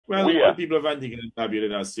Well, the people of Antigua and Barbuda are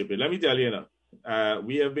not stupid. Let me tell you now.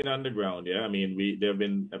 We have been on the ground, yeah. I mean,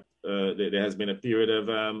 there has been a period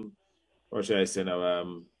of what should I say now,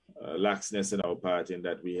 laxness in our part in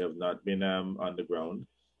that we have not been on the ground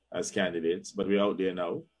as candidates, but we're out there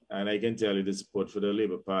now. And I can tell you the support for the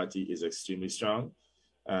Labour Party is extremely strong.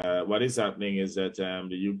 What is happening is that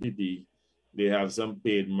the UPP, they have some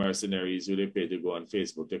paid mercenaries who they pay to go on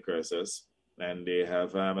Facebook to curse us. And they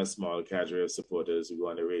have a small cadre of supporters who go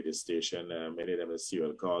on the radio station, many of them are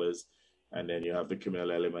serial callers. And then you have the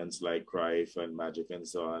criminal elements like Cruyff and Magic and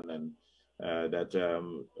so on. And that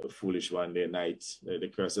foolish one day night,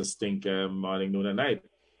 the curses stink morning, noon, and night.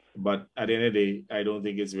 But at the end of the day, I don't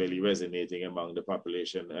think it's really resonating among the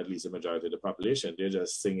population, at least the majority of the population. They're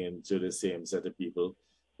just singing to the same set of people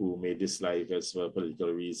who may dislike us for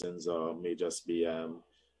political reasons or may just be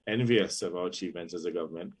envious of our achievements as a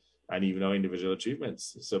government and even our individual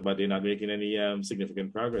achievements. So, but they're not making any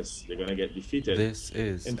significant progress. They're going to get defeated. This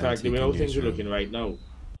is in fact, the way how things are looking right now,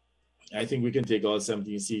 I think we can take all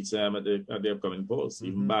 17 seats at the upcoming polls.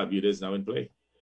 Even Barbuda is now in play.